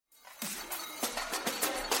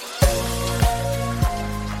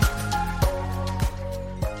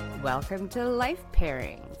Welcome to Life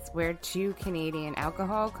Pairings, where two Canadian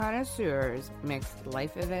alcohol connoisseurs mix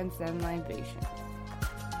life events and libations.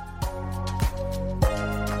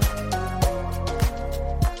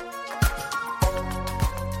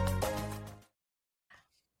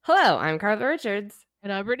 Hello, I'm Carla Richards.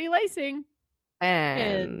 And I'm Brittany Lacing.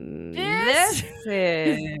 And this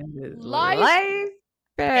is Life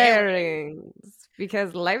Pairings.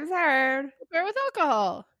 Because life's hard. Pair with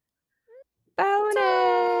alcohol. Bonus!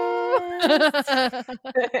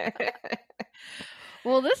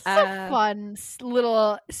 Well, this is a fun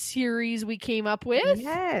little series we came up with.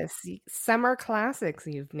 Yes. Summer Classics,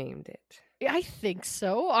 you've named it. I think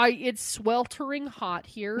so. It's sweltering hot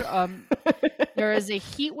here. There is a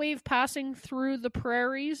heat wave passing through the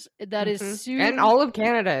prairies that is soon, and all of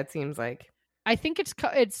Canada, it seems like. I think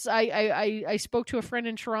I spoke to a friend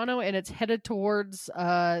in Toronto, and it's headed towards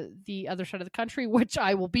the other side of the country, which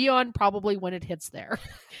I will be on probably when it hits there.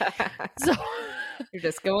 So you're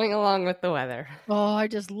just going along with the weather. Oh, I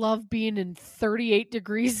just love being in 38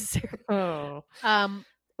 degrees. Oh.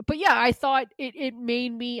 But yeah, I thought it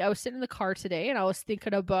made me, I was sitting in the car today and I was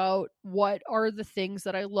thinking about what are the things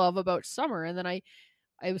that I love about summer. And then I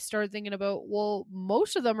started thinking about, well,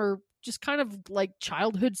 most of them are just kind of like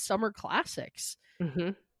childhood summer classics. Mm-hmm.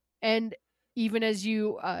 And even as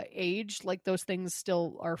you age, like those things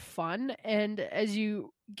still are fun. And as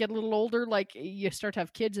you get a little older, like you start to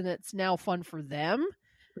have kids and it's now fun for them.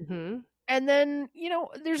 Mm-hmm. And then,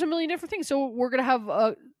 there's a million different things. So we're going to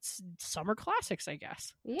have summer classics, I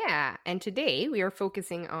guess. Yeah. And today we are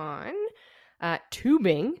focusing on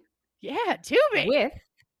tubing. Yeah, tubing. With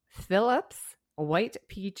Phillips White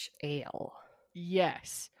Peach Ale.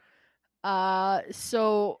 Yes.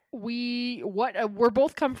 So we're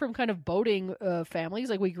both come from kind of boating families.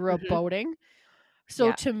 Like we grew up boating.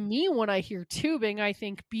 So to me, when I hear tubing, I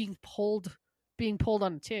think being pulled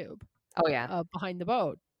on a tube. Oh yeah. Behind the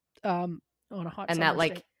boat. On a hot and summer that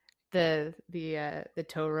like day. the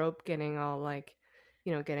tow rope getting all like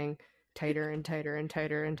getting tighter and tighter and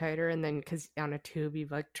tighter and tighter, and then because on a tube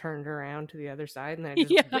you've like turned around to the other side and then it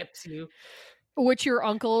just whips you, which your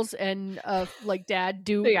uncles and like dad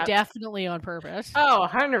do definitely on purpose.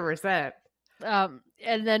 100%. And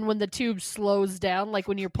then when the tube slows down, like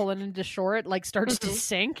when you're pulling into shore, it like starts to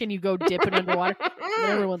sink and you go dipping underwater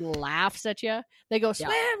and everyone laughs at you. They go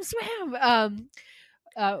swim.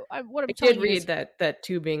 What I'm I did read that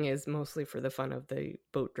tubing is mostly for the fun of the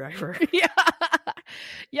boat driver.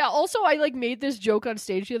 Yeah. Also, I like made this joke on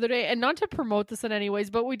stage the other day, and not to promote this in any ways,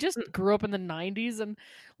 but we just grew up in the 90s, and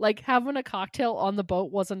like having a cocktail on the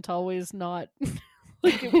boat wasn't always not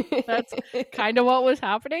like that's kind of what was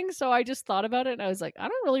happening. So I just thought about it, and I was like, I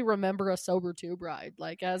don't really remember a sober tube ride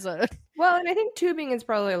like as a. Well, and I think tubing is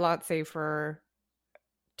probably a lot safer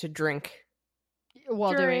to drink.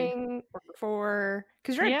 While during or before,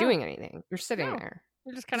 because you're not doing anything, you're sitting there.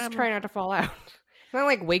 You're just kind of trying not to fall out. It's not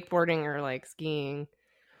like wakeboarding or like skiing.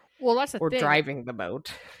 Well, that's the thing. Or driving the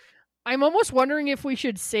boat. I'm almost wondering if we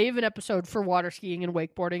should save an episode for water skiing and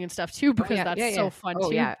wakeboarding and stuff too, because that's so fun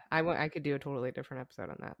too. Yeah, I could do a totally different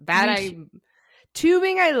episode on that.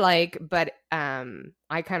 Tubing I like, but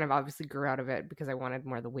I kind of obviously grew out of it because I wanted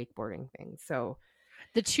more of the wakeboarding thing. So.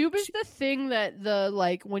 The tube is the thing that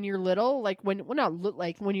when you're little, like when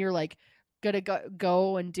you're like gonna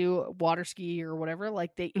go and do water ski or whatever,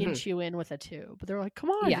 like they inch you in with a tube. But they're like, come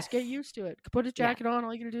on, just get used to it. Put a jacket on.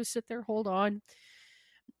 All you gotta do is sit there, hold on.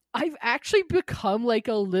 I've actually become like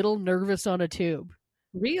a little nervous on a tube.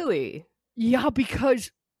 Really? Yeah, because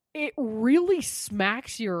it really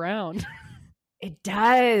smacks you around. It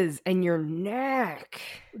does, and your neck,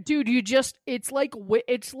 dude. It's like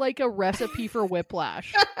a recipe for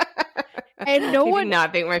whiplash. And no one. I do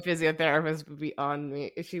not think my physiotherapist would be on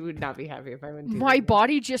me. She would not be happy if I went. My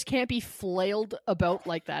body just can't be flailed about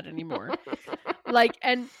like that anymore. Like,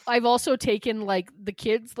 and I've also taken like the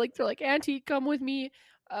kids, like they're like, Auntie, come with me.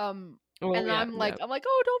 I'm like,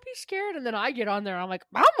 oh, don't be scared. And then I get on there and I'm like,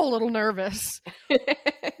 I'm a little nervous.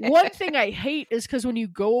 One thing I hate is because when you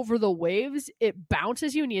go over the waves, it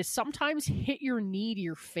bounces you and you sometimes hit your knee to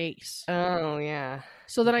your face. Oh, yeah.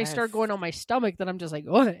 So then I start going on my stomach. Then I'm just like,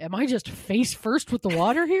 oh, am I just face first with the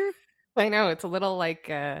water here? I know. It's a little like,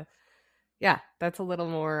 that's a little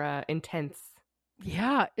more intense.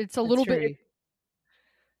 Yeah, it's a little bit.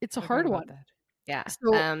 It's a hard one. That. Yeah.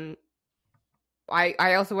 So,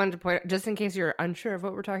 I also wanted to point out, just in case you're unsure of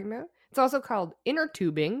what we're talking about, it's also called inner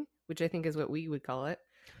tubing, which I think is what we would call it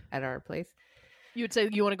at our place. You would say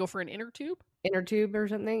you want to go for an inner tube? Inner tube or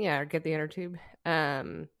something? Yeah, or get the inner tube.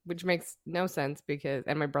 Which makes no sense because,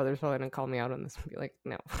 and my brother's probably going to call me out on this and be like,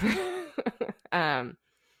 no.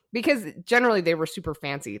 Because generally they were super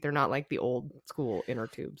fancy. They're not like the old school inner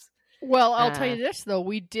tubes. Well, I'll tell you this, though.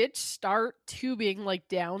 We did start tubing, like,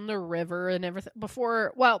 down the river and everything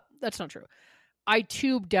before. Well, that's not true. I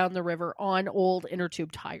tubed down the river on old inner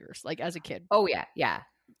tube tires, like, as a kid. Oh, yeah. Yeah.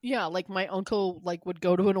 Yeah, like, my uncle, like, would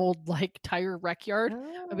go to an old, like, tire wreck yard.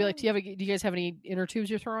 I'd be like, do you guys have any inner tubes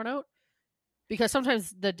you're throwing out? Because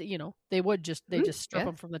sometimes, they just strip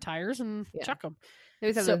them from the tires and chuck them. They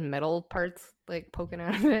always have those metal parts, like, poking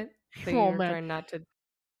out of it. So you're trying not to...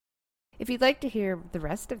 If you'd like to hear the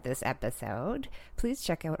rest of this episode, please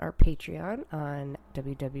check out our Patreon on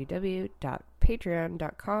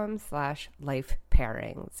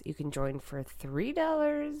www.patreon.com/lifepairings. You can join for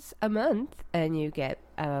 $3 a month, and you get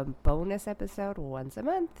a bonus episode once a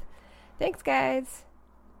month. Thanks, guys.